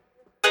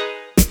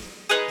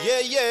Yeah,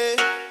 yeah.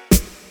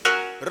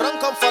 Run,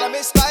 come follow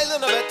me style,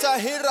 and I better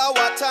hear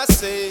what I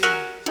say.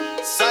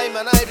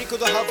 Saimn-I,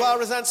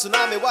 Wazahari and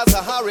Tsunami,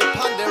 Wazahari,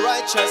 upon the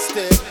righteous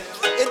step.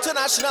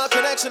 International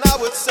connection, I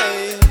would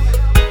say.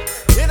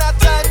 In a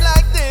time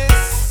like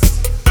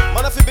this,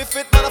 man, if you be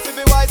fit, man, if you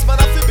be wise, man,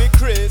 if you be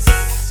Chris.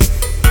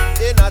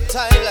 In a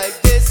time like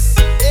this,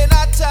 in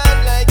a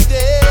time like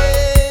this,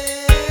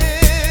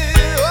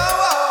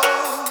 oh,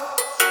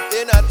 oh.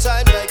 In a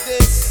time like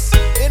this,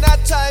 in a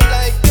time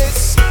like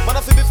this, man,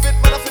 if you be fit,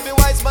 man, if you be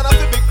wise, man,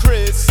 if you be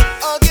Chris.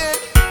 Again,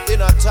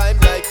 in a time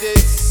like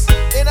this,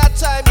 in a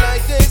time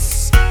like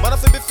this, man,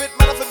 if you be fit,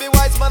 man, if you be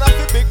wise, man,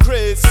 if you be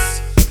Chris.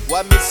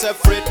 Why me say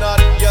fret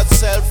not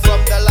yourself from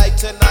the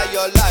light in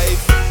your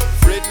life?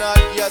 Fret not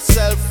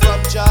yourself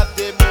from Jah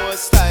the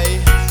Most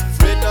High.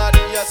 Fret not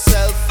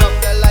yourself from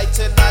the light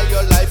in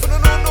your life. No,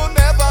 no, no,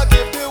 never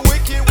give the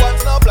wicked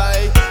ones no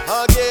blind.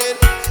 Again,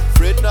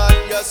 fret not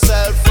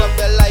yourself from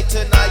the light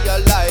in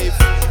your life.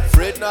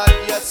 Fret not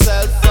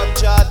yourself from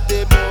Jah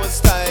the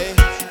Most High.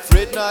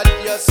 Fret not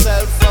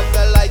yourself from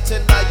the light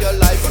in your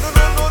life. No,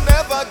 no, no,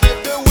 never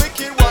give the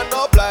wicked one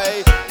no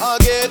blind.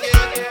 Again,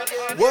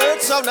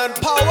 words, sound and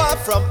power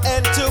from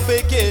end to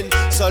begin.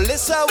 So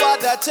listen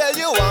what I tell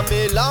you, I'm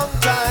a long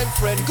time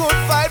friend. Good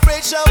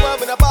vibration when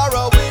we not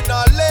borrow, we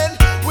not lend.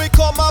 We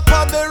come up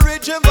on the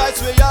region vibes,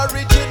 we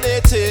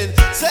originating.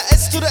 Say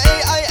S to the A,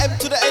 I, M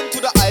to the N to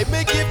the I.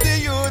 Me give the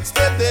youths,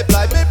 them they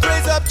blind. Me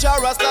praise up Jah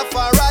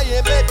Rastafari,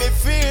 it make me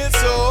feel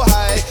so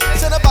high.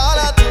 Send a ball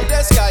out to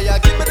the sky,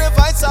 give me the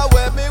vibes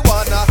where me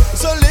wanna.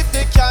 So lift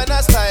the kind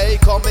of style,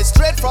 coming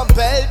straight from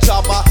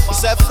Belgium.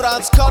 Say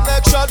France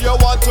connection, you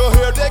want to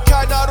hear the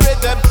kind of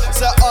rhythm.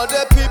 Say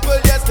other people,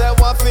 yes, they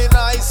want to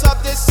nice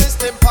up the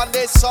system. Pan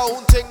they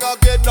sound thing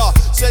again.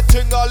 Say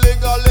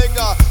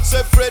ting-a-ling-a-ling-a.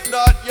 Say fret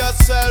not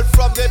yourself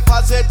from the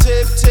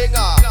positive thing.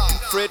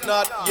 Fret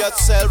not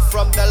yourself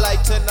from the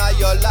light in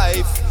your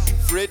life.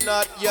 Fret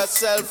not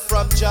yourself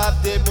from Jah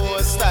the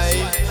Most High.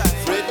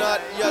 Fret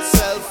not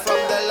yourself from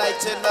the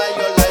light in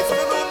your life.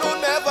 No, no, no,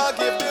 never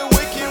give the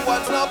wicked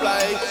ones no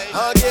blind.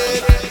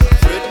 Again,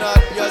 fret not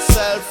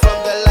yourself from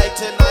the light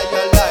in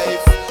your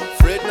life.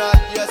 Fret not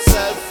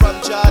yourself from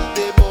Jah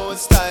the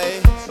Most High.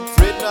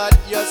 Fret not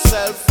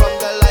yourself from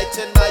the light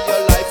in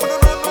your life. No,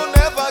 no, no,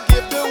 never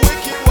give the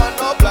wicked one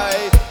no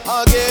blind.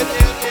 Again,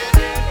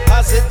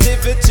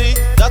 positivity,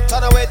 not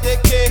turn away the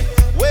key.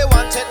 We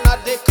want it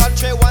not the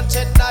country, want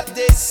it not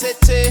the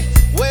city.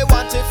 We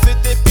want it for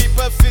the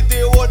people, for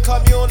the whole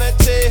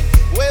community.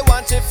 We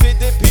want it for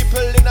the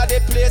people in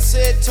the place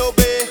it to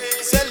be.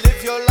 Say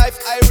live your life,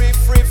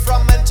 free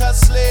from mental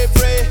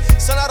slavery.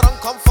 So now run,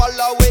 come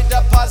follow with the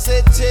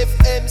positive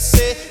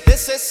MC.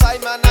 This is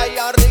Saimn-I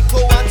and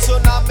Rico and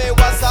Tsunami,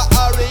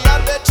 Wazahari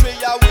and the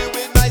trio. We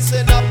be nice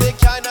up the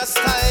kind of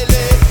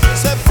styling.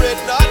 Say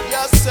fret not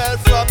yourself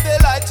from the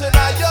light in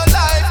your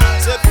life.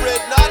 Say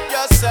fret not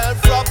yourself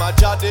from a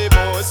Jah the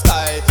Most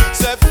High.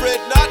 Say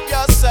fret not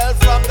yourself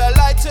from the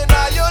light in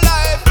your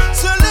life.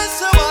 So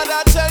listen what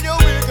I tell you,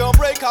 we gon'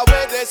 break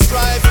away this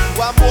strife.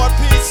 One more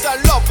peace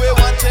and love we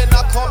want in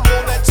a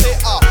community.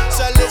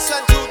 So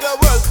listen to the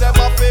words, them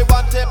have we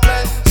want it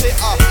plenty.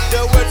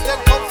 The words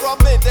that come from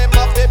me, them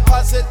have the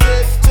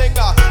positive thing.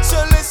 So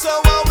listen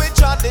when we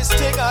chant this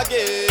thing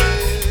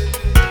again.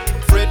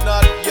 Fret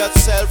not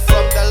yourself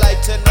from the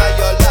light in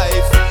your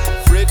life.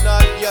 Fret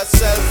not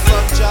yourself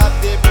from Jah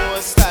the